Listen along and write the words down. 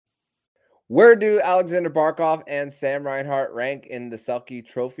Where do Alexander Barkov and Sam Reinhart rank in the Selke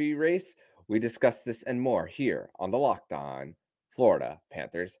Trophy race? We discuss this and more here on the Locked On Florida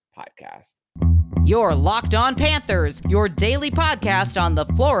Panthers podcast. Your Locked On Panthers, your daily podcast on the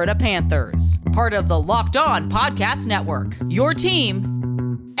Florida Panthers. Part of the Locked On Podcast Network. Your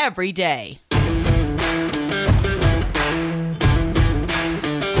team every day.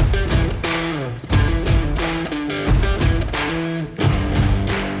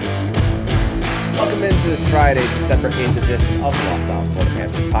 Welcome into this Friday, December 8th edition of the Locked On Florida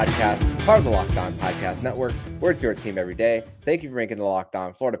Panthers podcast, part of the Locked On Podcast Network, where it's your team every day. Thank you for making the Locked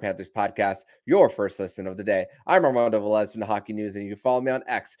On Florida Panthers podcast your first listen of the day. I'm Armando Velez from the Hockey News, and you can follow me on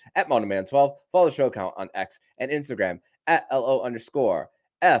X at MonoMan12. Follow the show account on X and Instagram at LO_FLA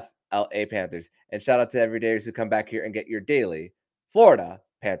Panthers. And shout out to everydayers who come back here and get your daily Florida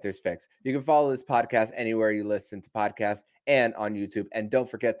Panthers fix. You can follow this podcast anywhere you listen to podcasts and on YouTube. And don't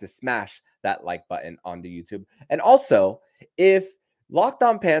forget to smash that like button on the YouTube. And also, if Locked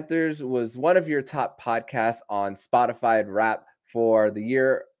On Panthers was one of your top podcasts on Spotify Wrap for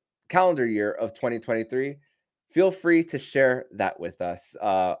the calendar year of 2023, feel free to share that with us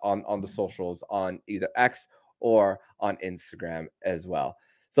on the socials on either X or on Instagram as well.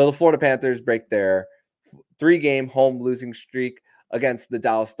 So the Florida Panthers break their 3-game home losing streak against the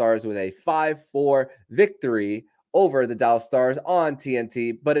Dallas Stars with a 5-4 victory over the Dallas Stars on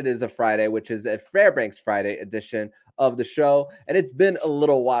TNT, but it is a Friday, which is a Fairbanks Friday edition of the show. And it's been a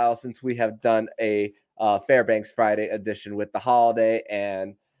little while since we have done a Fairbanks Friday edition with the holiday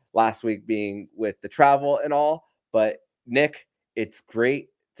and last week being with the travel and all. But Nick, it's great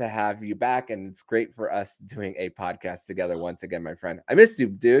to have you back, and it's great for us doing a podcast together once again, my friend. I missed you,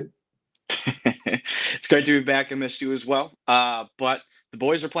 dude. It's great to be back. I missed you as well. But the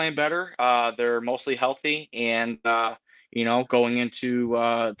boys are playing better. They're mostly healthy, and going into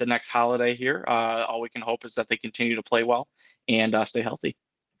the next holiday here, all we can hope is that they continue to play well and stay healthy.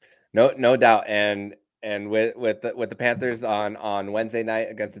 No doubt. And with the Panthers on Wednesday night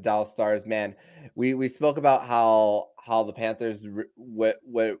against the Dallas Stars, man, we spoke about how the Panthers where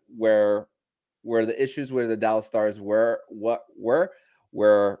the issues where the Dallas Stars were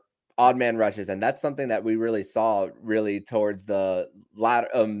odd man rushes, and that's something that we really saw towards the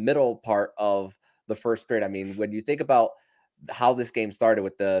middle part of the first period. I mean, when you think about how this game started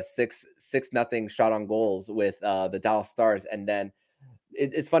with the 6-0 shot on goals with the Dallas Stars, and then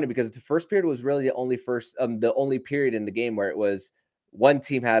it's funny because the first period was really the only period in the game where it was one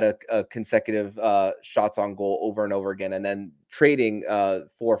team had a consecutive shots on goal over and over again, and then trading 4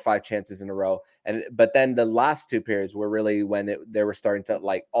 or 5 chances in a row. But then the last 2 periods were really when they were starting to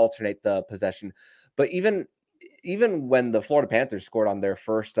like alternate the possession. But even when the Florida Panthers scored on their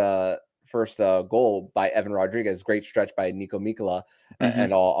first goal by Evan Rodriguez, great stretch by Nico Mikkola,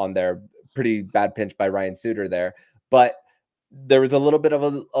 and all on their pretty bad pinch by Ryan Suter there. But there was a little bit of a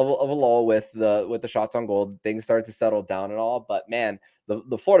lull with the shots on goal. Things started to settle down and all, but man,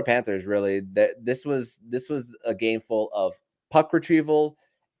 the Florida Panthers really, this was a game full of puck retrieval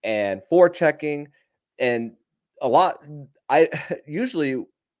and forechecking, and a lot. I usually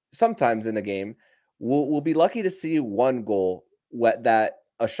sometimes in a game we'll be lucky to see one goal that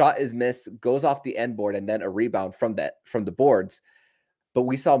a shot is missed, goes off the end board, and then a rebound from the boards. But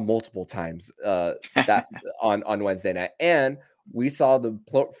we saw multiple times that on Wednesday night. And we saw the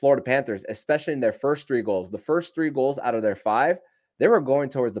Florida Panthers, especially in their first 3 goals. The first 3 goals out of their 5, they were going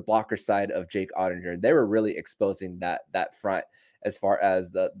towards the blocker side of Jake Ottinger. They were really exposing that front as far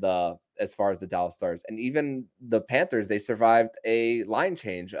as the Dallas Stars. And even the Panthers, they survived a line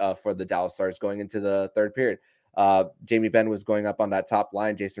change for the Dallas Stars going into the third period. Jamie Benn was going up on that top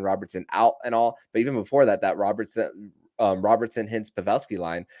line, Jason Robertson out and all. But even before that Robertson, Hintz, Pavelski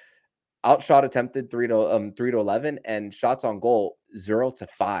line outshot attempted 3-11 and shots on goal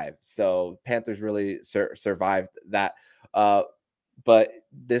 0-5. So Panthers really survived that. But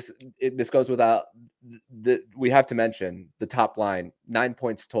this goes without we have to mention the top line, 9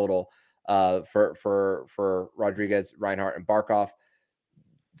 points total for Rodriguez, Reinhart, and Barkov.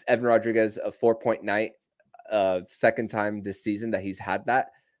 Evan Rodriguez, a 4-point night, second time this season that he's had that.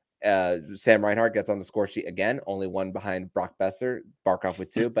 Sam Reinhart gets on the score sheet again, only one behind Brock Besser, Barkov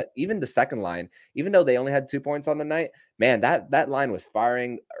with 2. But even the second line, even though they only had 2 points on the night, man, that line was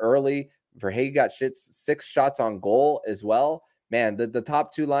firing early. Verhage got 6 shots on goal as well. Man, the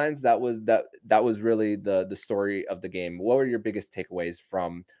top 2 lines, that was really the story of the game. What were your biggest takeaways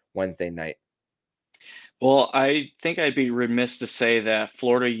from Wednesday night? Well, I think I'd be remiss to say that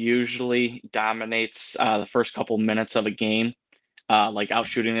Florida usually dominates the first couple minutes of a game, like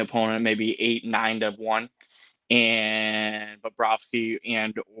outshooting the opponent maybe 8-9-1. and Bobrovsky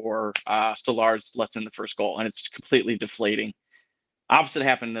and or Stolarz lets in the first goal, and it's completely deflating. Opposite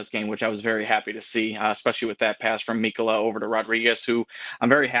happened in this game, which I was very happy to see, especially with that pass from Mikola over to Rodriguez, who I'm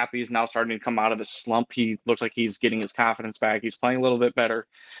very happy is now starting to come out of his slump. He looks like he's getting his confidence back. He's playing a little bit better,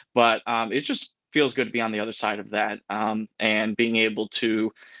 but it just feels good to be on the other side of that, and being able to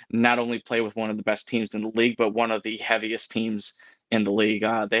not only play with one of the best teams in the league, but one of the heaviest teams in the league.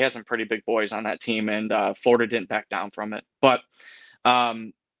 They had some pretty big boys on that team, and Florida didn't back down from it. But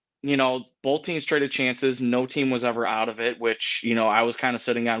um, both teams traded chances. No team was ever out of it, which, I was kind of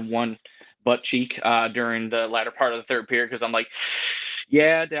sitting on one butt cheek during the latter part of the third period because I'm like,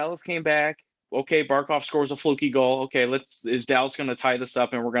 yeah, Dallas came back. Okay, Barkov scores a fluky goal. Okay, is Dallas going to tie this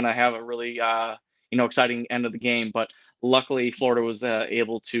up and we're going to have a really exciting end of the game? But luckily, Florida was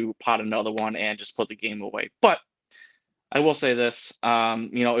able to pot another one and just put the game away. But I will say this,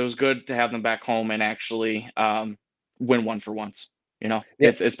 it was good to have them back home and actually win one for once. Yeah,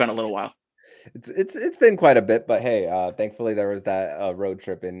 It's been a little while. it's been quite a bit, but hey, thankfully there was that road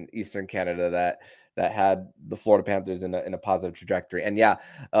trip in Eastern Canada that had the Florida Panthers in a positive trajectory. And yeah,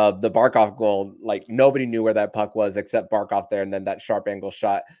 the Barkov goal, like nobody knew where that puck was except Barkov there, and then that sharp angle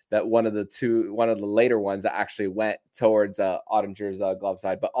shot that one of the later ones that actually went towards Ottinger's glove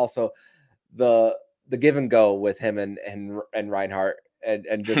side, but also the give and go with him and Reinhart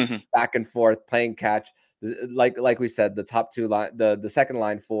and just back and forth playing catch. Like we said, the top two line, the second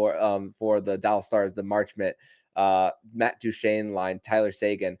line for the Dallas Stars, the Marchment, Matt Duchene line, Tyler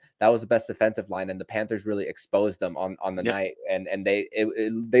Seguin, that was the best defensive line, and the Panthers really exposed them on the Yep. night, and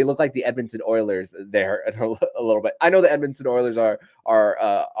they look like the Edmonton Oilers there a little bit. I know the Edmonton Oilers are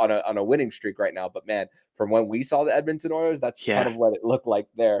on a winning streak right now, but man, from when we saw the Edmonton Oilers, that's kind Yeah. of what it looked like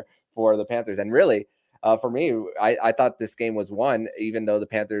there for the Panthers. And really, for me, I thought this game was won, even though the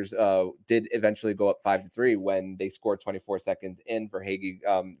Panthers did eventually go up 5-3 when they scored 24 seconds in for Hagee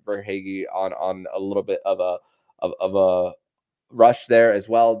on a little bit of a rush there as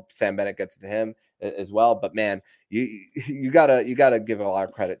well. Sam Bennett gets to him as well. But man, you gotta give a lot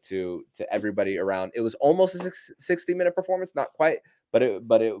of credit to everybody around. It was almost a 60-minute performance, not quite, but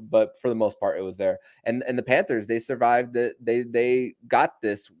for the most part it was there. And the Panthers, they survived. They got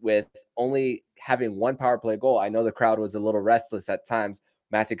this with only having one power play goal. I know the crowd was a little restless at times.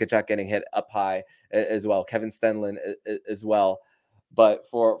 Matthew Tkachuk getting hit up high as well. Kevin Stenlund as well. But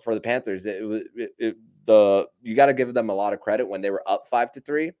for the Panthers, you got to give them a lot of credit. When they were up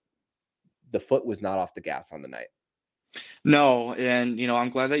 5-3, the foot was not off the gas on the night. No, and I'm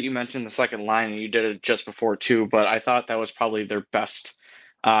glad that you mentioned the second line and you did it just before too, but I thought that was probably their best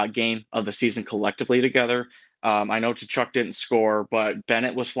game of the season collectively together. I know Tkachuk didn't score, but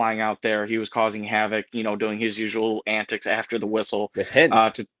Bennett was flying out there. He was causing havoc, doing his usual antics after the whistle. With hints.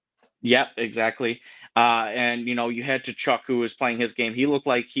 To Yep, exactly. And you had Tkachuk who was playing his game. He looked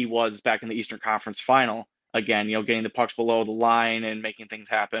like he was back in the Eastern Conference Final again. Getting the pucks below the line and making things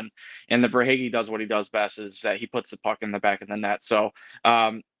happen. And the Verhaeghe does what he does best is that he puts the puck in the back of the net. So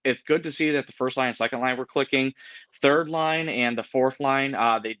it's good to see that the first line and second line were clicking. Third line and the fourth line,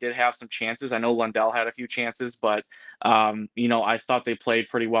 they did have some chances. I know Lundell had a few chances, but I thought they played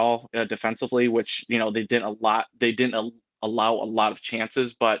pretty well defensively, which they didn't a lot. They didn't allow a lot of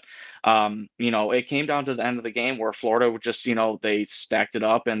chances, but it came down to the end of the game where Florida would just, they stacked it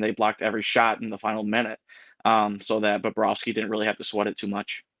up and they blocked every shot in the final minute, so that Bobrovsky didn't really have to sweat it too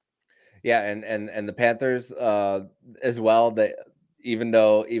much. Yeah, and the Panthers as well. They even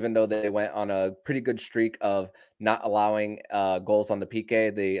though they went on a pretty good streak of not allowing goals on the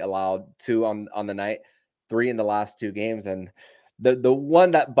PK, they allowed two on the night, three in the last two games, and the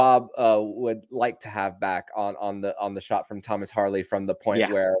one that Bob would like to have back on the shot from Thomas Harley from the point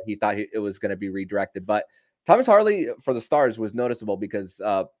Yeah. where he thought it was going to be redirected, but Thomas Harley for the Stars was noticeable because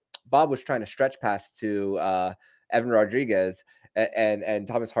Bob was trying to stretch pass to Evan Rodriguez, and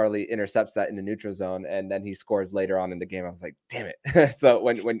Thomas Harley intercepts that in the neutral zone, and then he scores later on in the game. I was like, damn it! So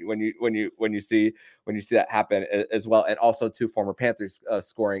when you see that happen as well, and also two former Panthers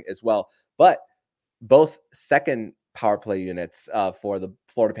scoring as well, but both second power play units for the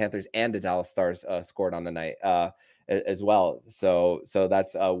Florida Panthers and the Dallas Stars scored on the night as well. So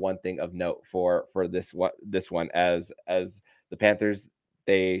that's one thing of note for this one as the Panthers,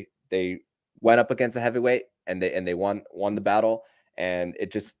 they went up against a heavyweight and they won the battle, and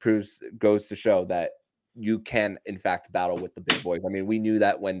it just goes to show that you can in fact battle with the big boys. I mean, we knew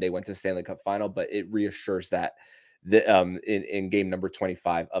that when they went to the Stanley Cup final, but it reassures that in game number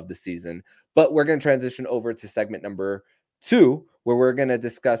 25 of the season. But we're going to transition over to segment number 2, where we're going to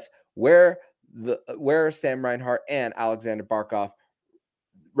discuss where Sam Reinhart and Alexander Barkov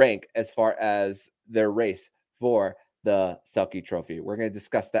rank as far as their race for the Selke Trophy. We're going to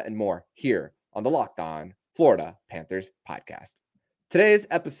discuss that and more here on the Locked On Florida Panthers podcast. Today's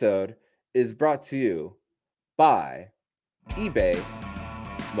episode is brought to you by eBay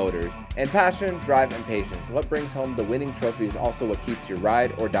Motors, and passion, drive, and patience. What brings home the winning trophy is also what keeps your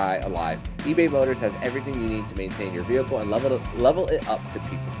ride or die alive. eBay Motors has everything you need to maintain your vehicle and level it up to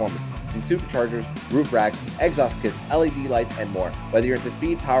peak performance. From superchargers, roof racks, exhaust kits, LED lights, and more. Whether you're into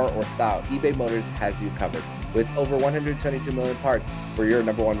speed, power, or style, eBay Motors has you covered. With over 122 million parts for your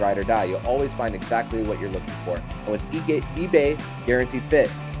number one ride or die, you'll always find exactly what you're looking for. And with eBay Guaranteed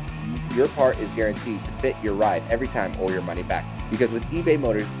Fit, your part is guaranteed to fit your ride every time or your money back. Because with eBay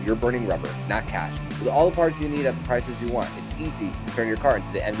Motors, you're burning rubber, not cash. With all the parts you need at the prices you want, it's easy to turn your car into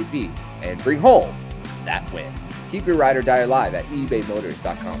the MVP and bring home that win. Keep your ride or die alive at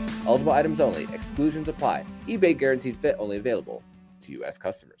ebaymotors.com. Eligible items only. Exclusions apply. eBay Guaranteed Fit only available to U.S.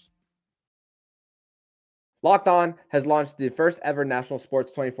 customers. Locked On has launched the first ever national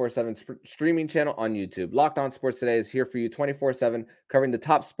sports 24/7 streaming channel on YouTube. Locked On Sports Today is here for you 24/7, covering the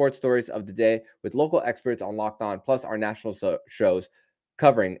top sports stories of the day with local experts on Locked On, plus our national shows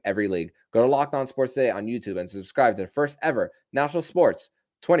covering every league. Go to Locked On Sports Today on YouTube and subscribe to the first ever national sports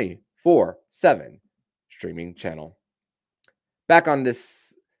 24/7 streaming channel. Back on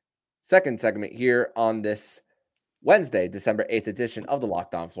this second segment here on this Wednesday, December 8th edition of the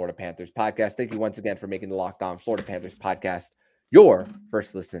Locked On Florida Panthers podcast. Thank you once again for making the Locked On Florida Panthers podcast your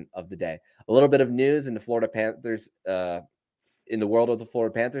first listen of the day. A little bit of news in the Florida Panthers, in the world of the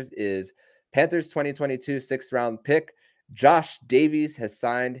Florida Panthers, is Panthers 2022 sixth round pick Josh Davies has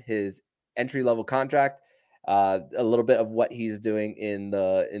signed his entry-level contract. A little bit of what he's doing in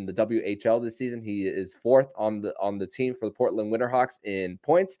the WHL this season. He is fourth on the team for the Portland Winterhawks in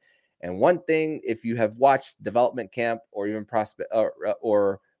points. And one thing, if you have watched development camp or even prospect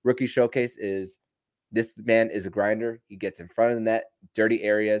or rookie showcase, is this man is a grinder. He gets in front of the net, dirty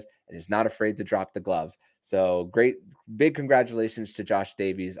areas, and is not afraid to drop the gloves. So great, big congratulations to Josh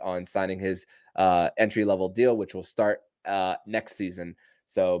Davies on signing his entry-level deal, which will start next season.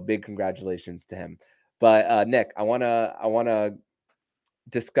 So big congratulations to him. But Nick, I wanna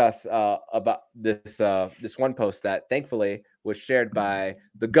discuss about this one post that thankfully was shared by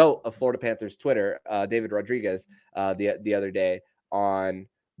the GOAT of Florida Panthers Twitter, David Rodriguez, the other day, on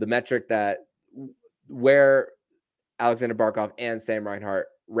the metric that where Alexander Barkov and Sam Reinhart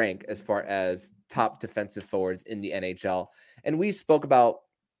rank as far as top defensive forwards in the NHL. And we spoke about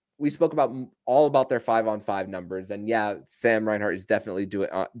all about their 5-on-5 numbers, and yeah, Sam Reinhart is definitely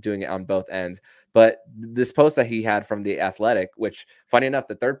doing it on both ends. But this post that he had from The Athletic, which, funny enough,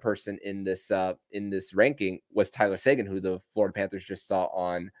 the third person in this ranking was Tyler Seguin, who the Florida Panthers just saw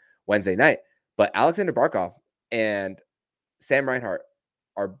on Wednesday night. But Alexander Barkov and Sam Reinhart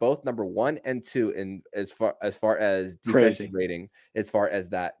are both number 1 and 2 in as far as defensive rating. As far as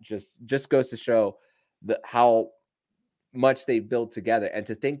that, just goes to show how much they built together, and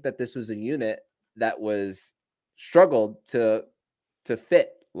to think that this was a unit that was struggled to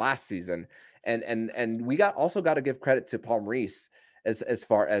fit last season. And we also got to give credit to Paul Maurice as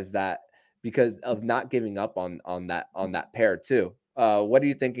far as that, because of not giving up on that pair too. What do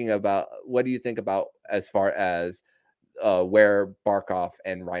you think about as far as where Barkov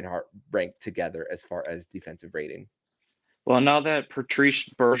and Reinhart rank together as far as defensive rating? Well, now that Patrice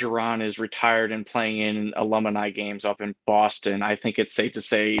Bergeron is retired and playing in alumni games up in Boston, I think it's safe to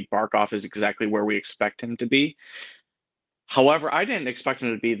say Barkov is exactly where we expect him to be. However, I didn't expect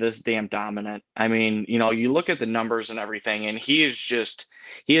him to be this damn dominant. I mean, you look at the numbers and everything, and he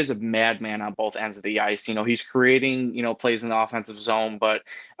is a madman on both ends of the ice. He's creating, plays in the offensive zone. But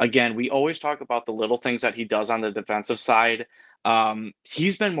again, we always talk about the little things that he does on the defensive side.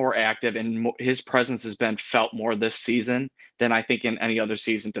 He's been more active, and his presence has been felt more this season than I think in any other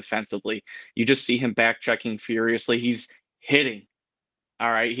season defensively. You just see him back checking furiously. He's hitting. All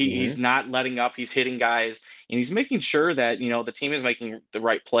right. He's not letting up. He's hitting guys, and he's making sure that, the team is making the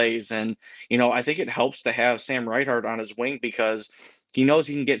right plays. And, I think it helps to have Sam Reinhart on his wing, because he knows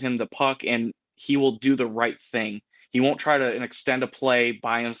he can get him the puck and he will do the right thing. He won't try to extend a play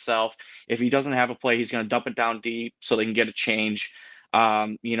by himself. If he doesn't have a play, he's going to dump it down deep so they can get a change.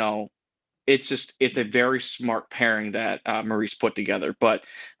 It's a very smart pairing that Maurice put together. But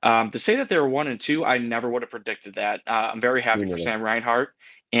to say that they were 1 and 2, I never would have predicted that. I'm very happy for Sam Reinhart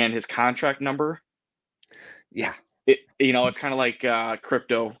and his contract number. Yeah. It's kind of like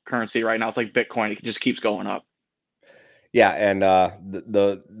cryptocurrency right now. It's like Bitcoin. It just keeps going up. Yeah. And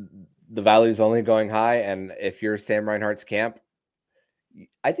the value is only going high. And if you're Sam Reinhart's camp,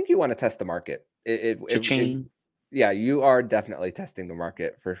 I think you want to test the market. yeah, you are definitely testing the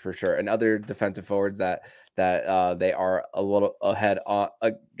market for sure. And other defensive forwards that they are a little ahead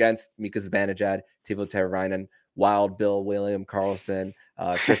against Mika Zibanejad, Teuvo Teravainen, Wild Bill, William Karlsson,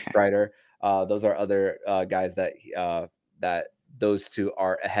 Chris Kreider. Those are other guys that those two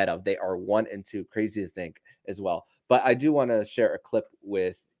are ahead of. They are 1 and 2. Crazy to think as well. But I do want to share a clip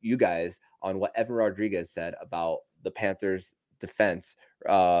with you guys on what Evan Rodriguez said about the Panthers defense,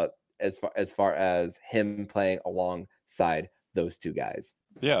 as far as him playing alongside those two guys.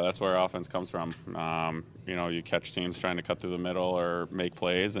 Yeah, that's where offense comes from. You catch teams trying to cut through the middle or make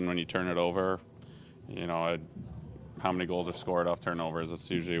plays, and when you turn it over, how many goals are scored off turnovers? That's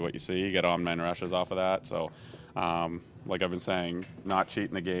usually what you see. You get on-man rushes off of that. So, like I've been saying, not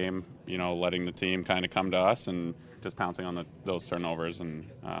cheating the game, letting the team kind of come to us and just pouncing on those turnovers. And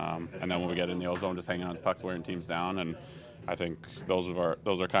then when we get in the O-zone, just hanging on to pucks, wearing teams down. And I think those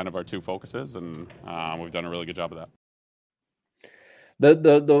are kind of our two focuses, and we've done a really good job of that.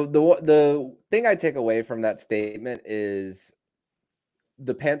 The thing I take away from that statement is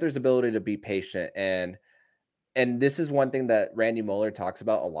the Panthers' ability to be patient, and this is one thing that Randy Moeller talks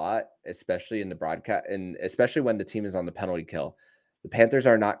about a lot, especially in the broadcast, and especially when the team is on the penalty kill. The Panthers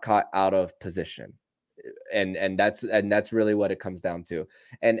are not caught out of position, and that's really what it comes down to.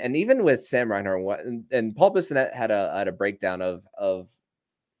 And even with Sam Reinhart, and Paul Bissonnette had a breakdown of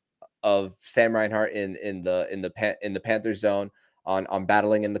Sam Reinhart in the Panthers zone on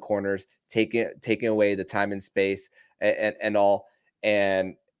battling in the corners, taking away the time and space and all,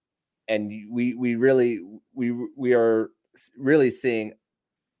 and we are really seeing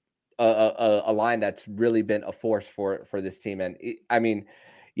a line that's really been a force for this team. And I mean,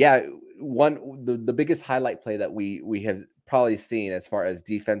 yeah, the biggest highlight play that we have probably seen as far as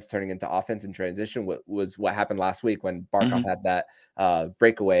defense turning into offense in transition was what happened last week when Barkov had that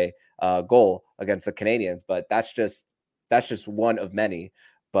breakaway goal against the Canadians. But that's just one of many.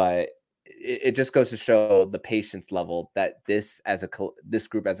 But it just goes to show the patience level that this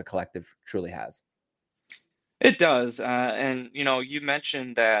group as a collective truly has. It does. And, you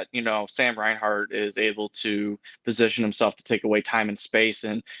mentioned that, Sam Reinhart is able to position himself to take away time and space.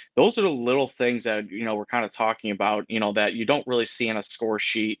 And those are the little things that, we're kind of talking about, that you don't really see in a score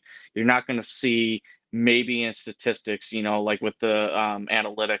sheet. You're not going to see maybe in statistics, like with the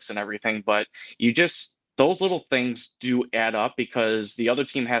analytics and everything, but those little things do add up because the other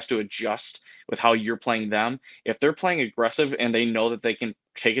team has to adjust with how you're playing them. If they're playing aggressive and they know that they can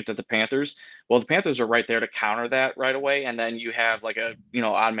take it to the Panthers, well, the Panthers are right there to counter that right away. And then you have like a,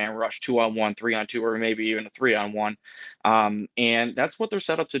 odd man rush, 2-on-1, 3-on-2, or maybe even a 3-on-1. And that's what they're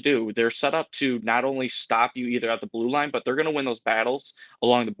set up to do. They're set up to not only stop you either at the blue line, but they're going to win those battles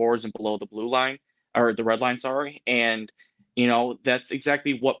along the boards and below the blue line, or the red line, sorry. And, that's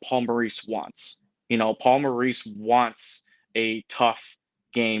exactly what Paul Maurice wants. Paul Maurice wants a tough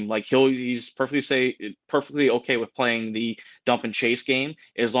game. Like he's perfectly okay with playing the dump and chase game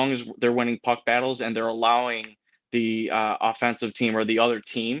as long as they're winning puck battles and they're allowing the offensive team or the other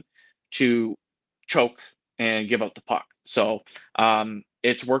team to choke and give up the puck. So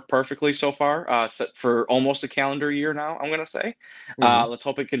it's worked perfectly so far, set for almost a calendar year now, I'm going to say. Let's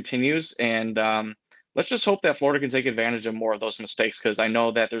hope it continues. And let's just hope that Florida can take advantage of more of those mistakes, because I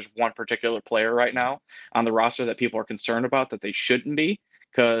know that there's one particular player right now on the roster that people are concerned about that they shouldn't be,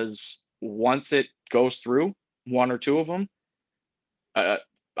 because once it goes through, one or two of them, I'm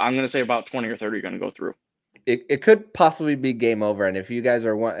going to say about 20 or 30 are going to go through. It could possibly be game over. And if you guys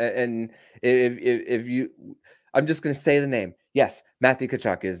are one, and if you, I'm just going to say the name. Yes, Matthew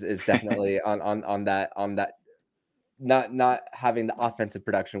Tkachuk is definitely on that. Not having the offensive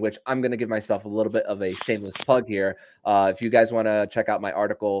production, which I'm going to give myself a little bit of a shameless plug here. If you guys want to check out my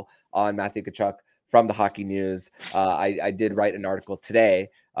article on Matthew Tkachuk from the Hockey News, I did write an article today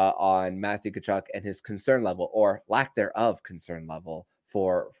on Matthew Tkachuk and his concern level, or lack thereof concern level,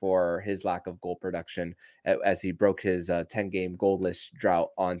 for his lack of goal production as he broke his 10-game goalless drought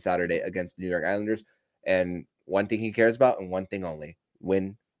on Saturday against the New York Islanders. And one thing he cares about, and one thing only: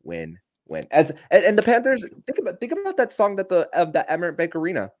 win, win, win. And the Panthers, think about that song that that Emirates Bank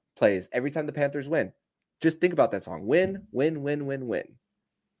Arena plays every time the Panthers win. Just think about that song: win, win, win, win, win.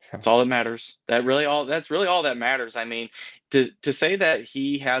 That's all that matters. That's really all that matters. I mean, to say that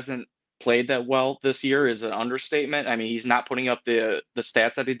he hasn't played that well this year is an understatement. I mean, he's not putting up the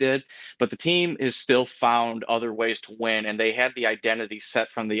stats that he did, but the team has still found other ways to win, and they had the identity set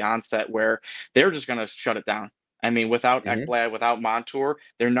from the onset where they're just going to shut it down. I mean, without Ekblad, without Montour,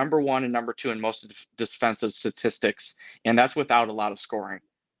 they're number one and number two in most defensive statistics, and that's without a lot of scoring.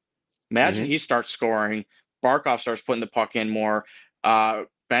 Imagine he starts scoring, Barkov starts putting the puck in more,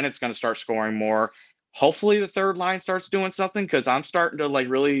 Bennett's going to start scoring more. hopefully the third line starts doing something, because I'm starting to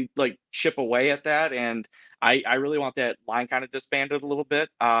really chip away at that, and I really want that line kind of disbanded a little bit.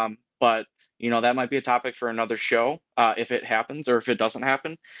 But that might be a topic for another show, if it happens or if it doesn't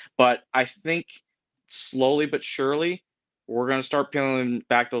happen. But I think slowly but surely we're going to start peeling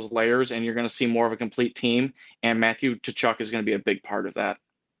back those layers, and you're going to see more of a complete team. And Matthew Tkachuk is going to be a big part of that.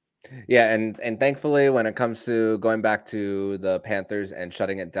 Yeah, and thankfully, when it comes to going back to the Panthers and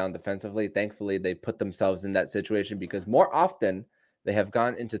shutting it down defensively, thankfully they put themselves in that situation, because more often they have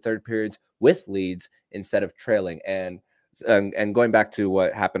gone into third periods with leads instead of trailing. And going back to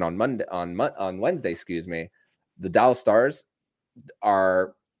what happened on Wednesday, excuse me, the Dallas Stars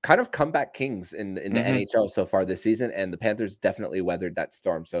are kind of comeback kings in the NHL so far this season, and the Panthers definitely weathered that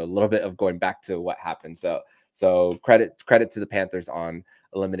storm. So a little bit of going back to what happened. So credit to the Panthers on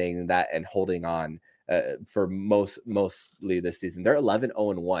eliminating that and holding on for mostly this season. They're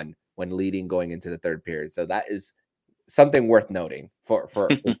 11-0-1 when leading going into the third period. So that is something worth noting for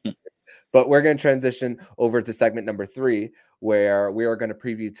But we're going to transition over to segment number 3, where we are going to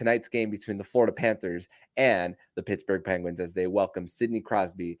preview tonight's game between the Florida Panthers and the Pittsburgh Penguins as they welcome Sidney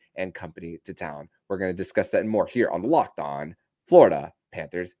Crosby and company to town. We're going to discuss that and more here on the Locked On Florida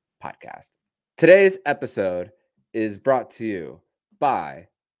Panthers podcast. Today's episode is brought to you by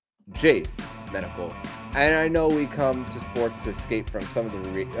Jace Medical. And I know we come to sports to escape from some of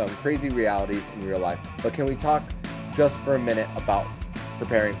the crazy realities in real life, but can we talk just for a minute about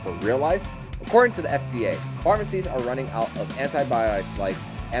preparing for real life? According to the FDA, pharmacies are running out of antibiotics like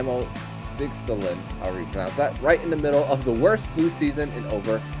amoxicillin, however you pronounce that, right in the middle of the worst flu season in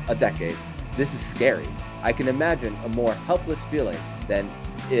over a decade. This is scary. I can imagine a more helpless feeling than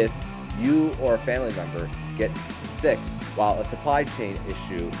if you or a family member get sick while a supply chain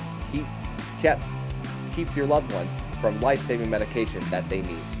issue keeps your loved ones from life-saving medication that they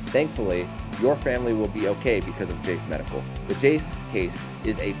need. Thankfully, your family will be okay because of Jace Medical. The Jace case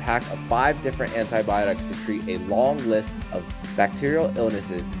is a pack of 5 different antibiotics to treat a long list of bacterial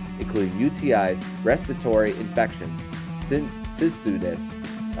illnesses, including UTIs, respiratory infections, cystitis,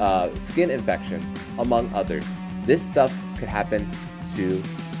 skin infections, among others. This stuff could happen to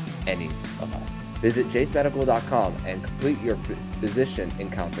any of us. Visit jacemedical.com and complete your physician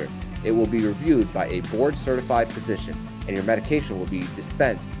encounter. It will be reviewed by a board-certified physician, and your medication will be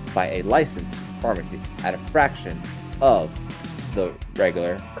dispensed by a licensed pharmacy at a fraction of the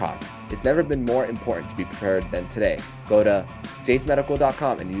regular cost. It's never been more important to be prepared than today. Go to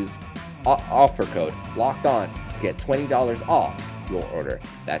jacemedical.com and use offer code Locked On to get $20 off your order.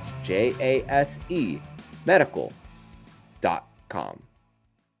 That's JASE medical.com.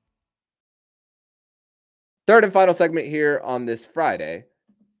 Third and final segment here on this Friday,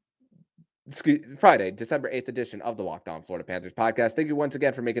 December 8th edition of the Locked On Florida Panthers podcast. Thank you once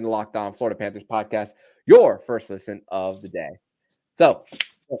again for making the Locked On Florida Panthers podcast your first listen of the day. So,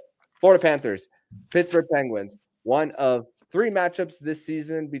 Florida Panthers, Pittsburgh Penguins, one of 3 matchups this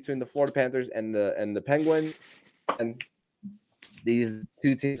season between the Florida Panthers and the Penguins. And these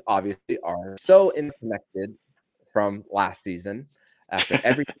 2 teams obviously are so interconnected from last season. After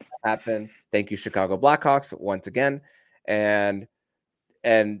everything that happened, thank you, Chicago Blackhawks, once again. And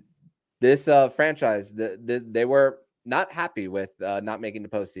this franchise, they were not happy with not making the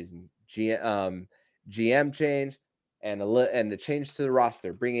postseason. GM change and the change to the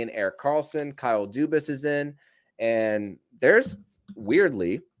roster, bringing in Erik Karlsson, Kyle Dubas is in, and there's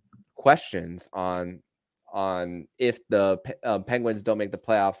weirdly questions on if the Penguins don't make the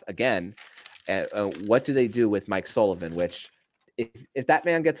playoffs again, and what do they do with Mike Sullivan? Which, if that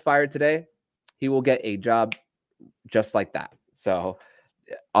man gets fired today, he will get a job just like that. So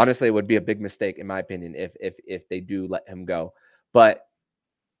honestly, it would be a big mistake, in my opinion, if they do let him go. But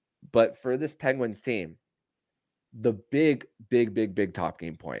for this Penguins team, the big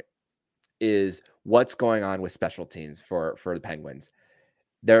talking point is what's going on with special teams for the Penguins.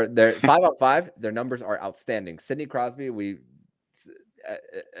 They're 5-on-5. Their numbers are outstanding. Sidney Crosby,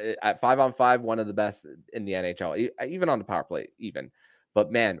 at 5-on-5, one of the best in the NHL, even on the power play, even.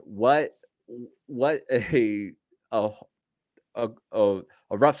 But man, what a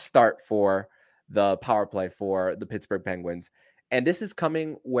rough start for the power play for the Pittsburgh Penguins. And this is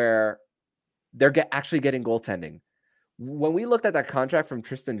coming where they're actually getting goaltending. When we looked at that contract from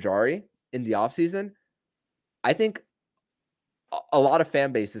Tristan Jarry in the offseason, I think a lot of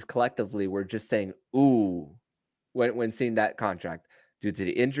fan bases collectively were just saying, ooh, when seeing that contract due to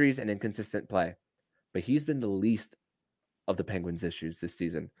the injuries and inconsistent play. But he's been the least of the Penguins' issues this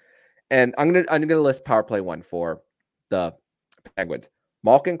season. And I'm gonna list power play 1 for the Penguins: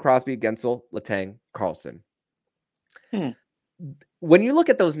 Malkin, Crosby, Gensel, Letang, Karlsson. When you look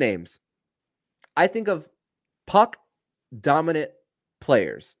at those names, I think of puck dominant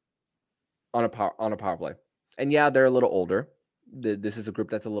players on a power play. And yeah, they're a little older. This is a group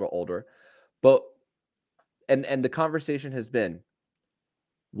that's a little older. But and the conversation has been,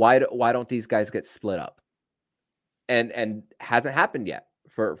 why don't these guys get split up? And hasn't happened yet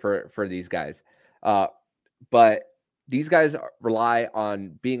for these guys. But these guys rely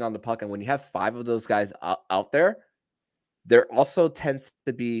on being on the puck, and when you have 5 of those guys out there also tends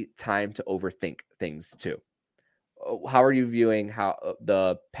to be time to overthink things too. How are you viewing how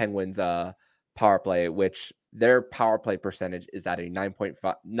the Penguins power play, which their power play percentage is at a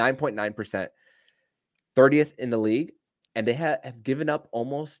 9.9%, 30th in the league, and they have given up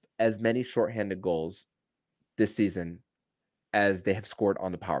almost as many shorthanded goals this season as they have scored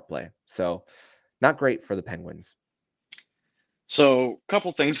on the power play. So not great for the Penguins. So a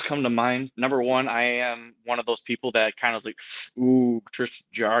couple things come to mind. Number one, I am one of those people that kind of like, ooh, Trish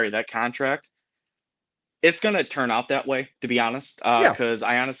Jari, that contract. It's going to turn out that way, to be honest, Yeah. because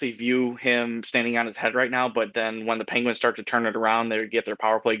I honestly view him standing on his head right now. But then when the Penguins start to turn it around, they get their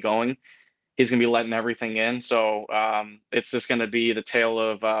power play going, he's going to be letting everything in. So it's just going to be the tale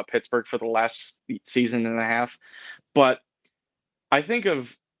of Pittsburgh for the last season and a half. But I think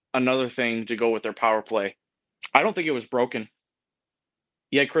of another thing to go with their power play. I don't think it was broken.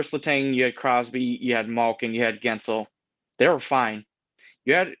 You had Chris Letang, you had Crosby, you had Malkin, you had Gensel. They were fine.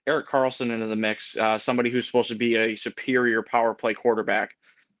 You had Erik Karlsson into the mix, somebody who's supposed to be a superior power play quarterback.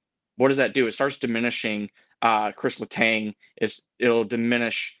 What does that do? It starts diminishing Chris Letang. It'll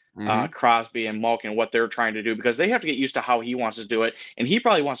diminish Crosby and Malkin, what they're trying to do, because they have to get used to how he wants to do it. And he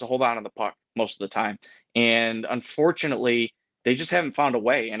probably wants to hold on to the puck most of the time. And unfortunately, they just haven't found a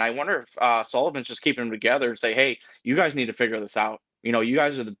way. And I wonder if Sullivan's just keeping them together and say, hey, you guys need to figure this out. You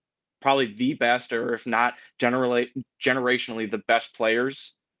guys are probably the best, or if not generationally the best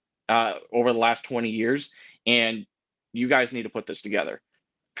players over the last 20 years. And you guys need to put this together.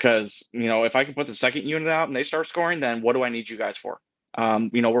 Because, if I can put the second unit out and they start scoring, then what do I need you guys for?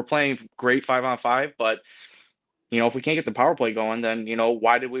 We're playing great 5-on-5, but, if we can't get the power play going, then,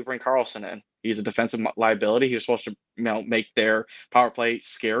 why did we bring Karlsson in? He's a defensive liability. He was supposed to, make their power play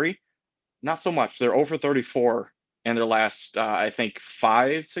scary. Not so much. They're over 34 in their last, I think,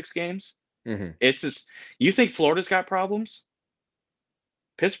 5-6 games. It's just, you think Florida's got problems?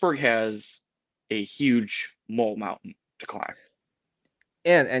 Pittsburgh has a huge mole mountain to climb.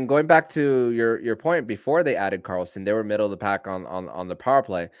 And going back to your point, before they added Karlsson, they were middle of the pack on the power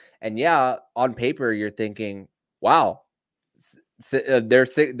play. And yeah, on paper, you're thinking, wow, they were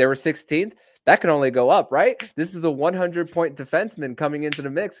 16th. That can only go up, right? This is a 100-point defenseman coming into the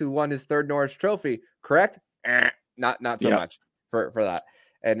mix who won his 3rd Norris Trophy, correct? Not so much for that.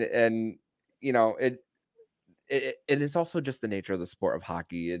 And it's also just the nature of the sport of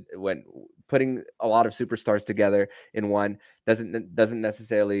hockey. When putting a lot of superstars together in one doesn't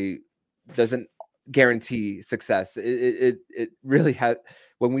guarantee success. It really has.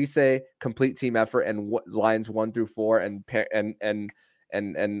 When we say complete team effort and lines 1 through 4 and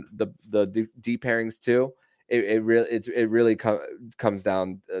the D pairings too, it really comes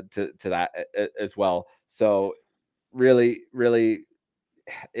down to that as well. So really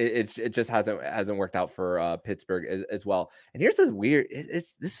it just hasn't worked out for Pittsburgh as well. And here's the weird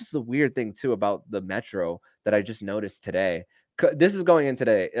this is the weird thing too about the Metro that I just noticed today. This is going in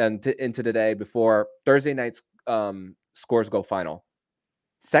today and into today before Thursday night's scores go final.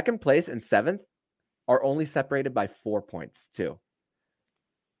 2nd place and 7th are only separated by 4 points too.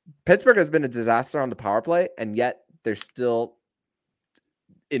 Pittsburgh has been a disaster on the power play, and yet they're still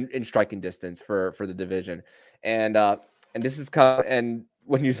in striking distance for the division. And this is and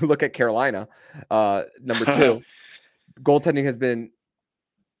when you look at Carolina, number 2, goaltending has been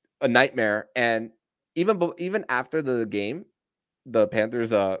a nightmare. And even after the game, the Panthers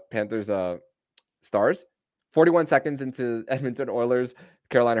Stars, 41 seconds into Edmonton Oilers,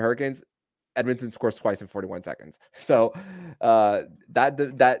 Carolina Hurricanes, Edmonton scores twice in 41 seconds. So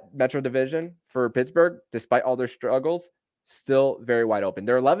that Metro division for Pittsburgh, despite all their struggles, still very wide open.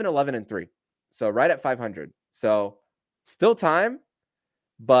 They're 11-11-3, so right at 500. So still time,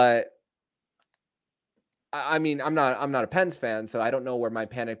 but I mean, I'm not a Pens fan, so I don't know where my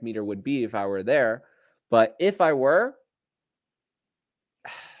panic meter would be if I were there. But if I were,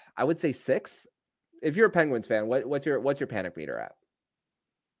 I would say 6. If you're a Penguins fan, what's your panic meter at?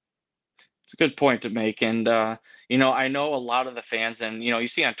 It's a good point to make. And, I know a lot of the fans, and, you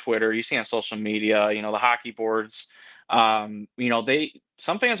see on Twitter, you see on social media, the hockey boards, some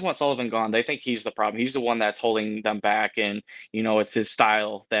fans want Sullivan gone. They think he's the problem. He's the one that's holding them back. And, it's his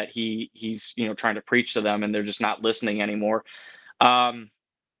style that he's, trying to preach to them, and they're just not listening anymore.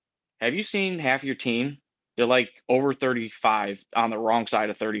 have you seen half your team? They're like over 35 on the wrong side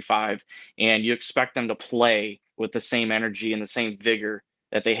of 35, and you expect them to play with the same energy and the same vigor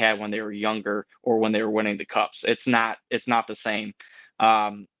that they had when they were younger or when they were winning the cups. It's not the same.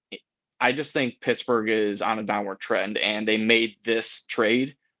 Um, I just think Pittsburgh is on a downward trend, and they made this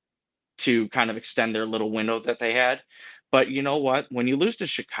trade to kind of extend their little window that they had. But you know what? When you lose to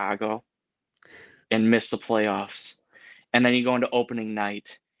Chicago and miss the playoffs, and then you go into opening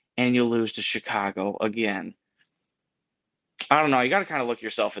night and you lose to Chicago again, I don't know. You got to kind of look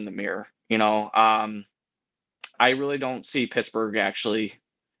yourself in the mirror. I really don't see Pittsburgh actually.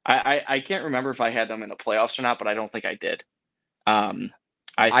 I can't remember if I had them in the playoffs or not, but I don't think I did. Um,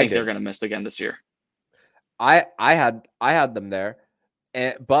 I I think they're did. going to miss again this year. I had them there,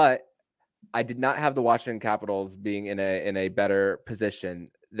 but I did not have the Washington Capitals being in a better position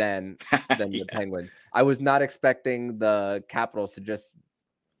than the Yeah. Penguins. I was not expecting the Capitals to just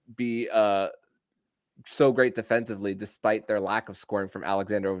be so great defensively, despite their lack of scoring from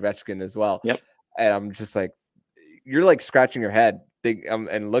Alexander Ovechkin as well. Yep. And I'm just like, you're like scratching your head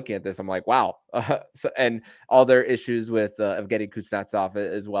and looking at this. I'm like, wow. And all their issues with Evgeny Kuznetsov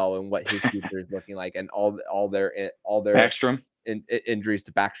as well, and what his future is looking like, and all their Backstrom. injuries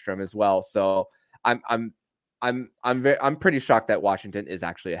to Backstrom as well. So I'm pretty shocked that Washington is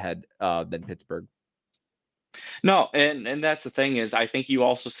actually ahead than Pittsburgh. No, and that's the thing is I think you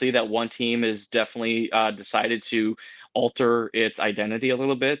also see that one team is definitely decided to alter its identity a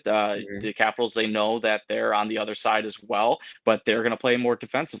little bit. Mhm. The Capitals, they know that they're on the other side as well, but they're going to play more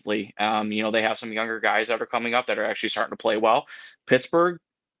defensively. They have some younger guys that are coming up that are actually starting to play well. Pittsburgh,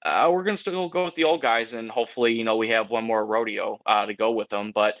 we're going to still go with the old guys, and hopefully, we have one more rodeo to go with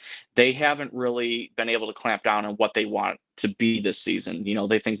them. But they haven't really been able to clamp down on what they want to be this season.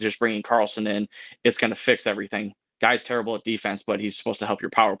 They think just bringing Carlson in, it's going to fix everything. Guy's terrible at defense, but he's supposed to help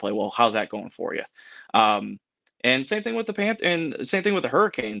your power play. Well, how's that going for you? And same thing with the and same thing with the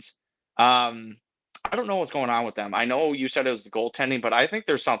Hurricanes. I don't know what's going on with them. I know you said it was the goaltending, but I think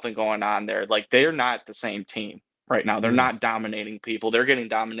there's something going on there. Like, they're not the same team right now. They're Mhm. not dominating people. They're getting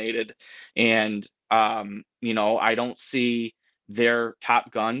dominated. And I don't see their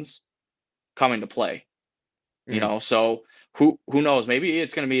top guns coming to play. Mhm. So who knows? Maybe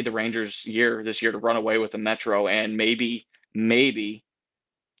it's going to be the Rangers' year this year to run away with the Metro, and maybe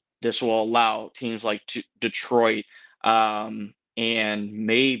this will allow teams like Detroit, and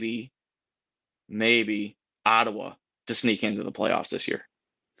maybe Ottawa to sneak into the playoffs this year.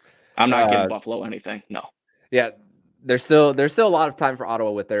 I'm not giving Uh, Buffalo anything. No. yeah, there's still a lot of time for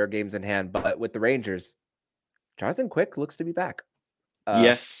Ottawa with their games in hand, but with the Rangers, Jonathan Quick looks to be back.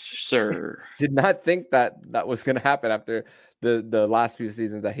 Yes, sir. Did not think that was going to happen after the last few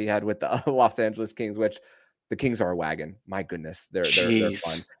seasons that he had with the Los Angeles Kings, which the Kings are a wagon. My goodness, they're fun,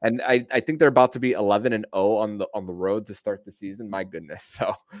 Jeez. and I think they're about to be 11-0 on the road to start the season. My goodness,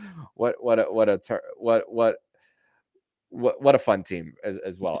 so what a fun team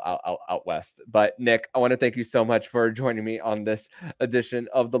as well out west. But Nick, I want to thank you so much for joining me on this edition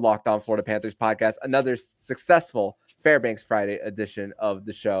of the Locked On Florida Panthers podcast, another successful Fairbanks Friday edition of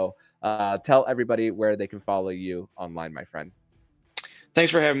the show. Tell everybody where they can follow you online, my friend.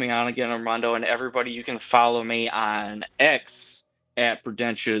 Thanks for having me on again, Armando. And everybody, you can follow me on X at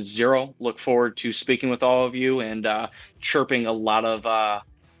Prudentia0. Look forward to speaking with all of you and chirping a lot of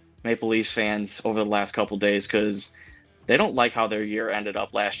Maple Leafs fans over the last couple of days, because they don't like how their year ended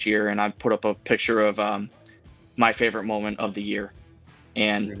up last year. And I put up a picture of my favorite moment of the year,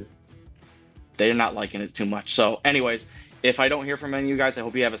 and they're not liking it too much. So anyways, if I don't hear from any of you guys, I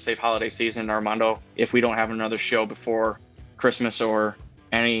hope you have a safe holiday season. Armando, if we don't have another show before Christmas or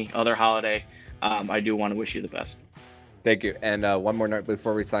any other holiday, I do want to wish you the best. Thank you. And one more note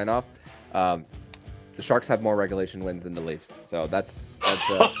before we sign off. The Sharks have more regulation wins than the Leafs. So that's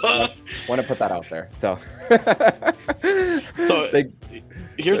want to put that out there. So,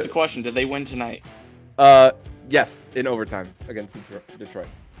 Here's the question. Did they win tonight? Yes, in overtime against Detroit.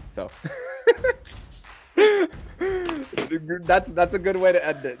 So that's a good way to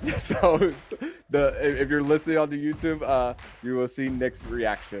end it. So if you're listening on the YouTube, you will see Nick's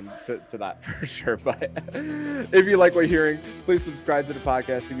reaction to that for sure. But if you like what you're hearing, please subscribe to the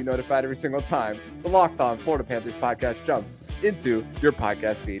podcast to be notified every single time the Locked On Florida Panthers podcast jumps into your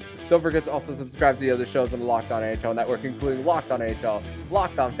podcast feed. Don't forget to also subscribe to the other shows on the Locked On NHL network, including Locked On NHL,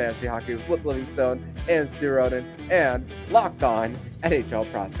 Locked On Fantasy Hockey with Flip Livingstone and Stu Roden, and Locked On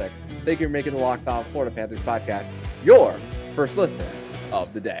NHL Prospects. Thank you for making the Locked On Florida Panthers podcast your first listen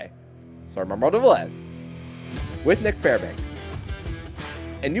of the day. So I'm Armando Velez with Nick Fairbanks,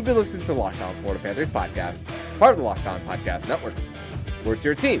 and you've been listening to the Locked On Florida Panthers podcast, part of the Locked On Podcast Network, where it's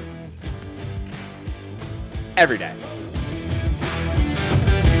your team every day.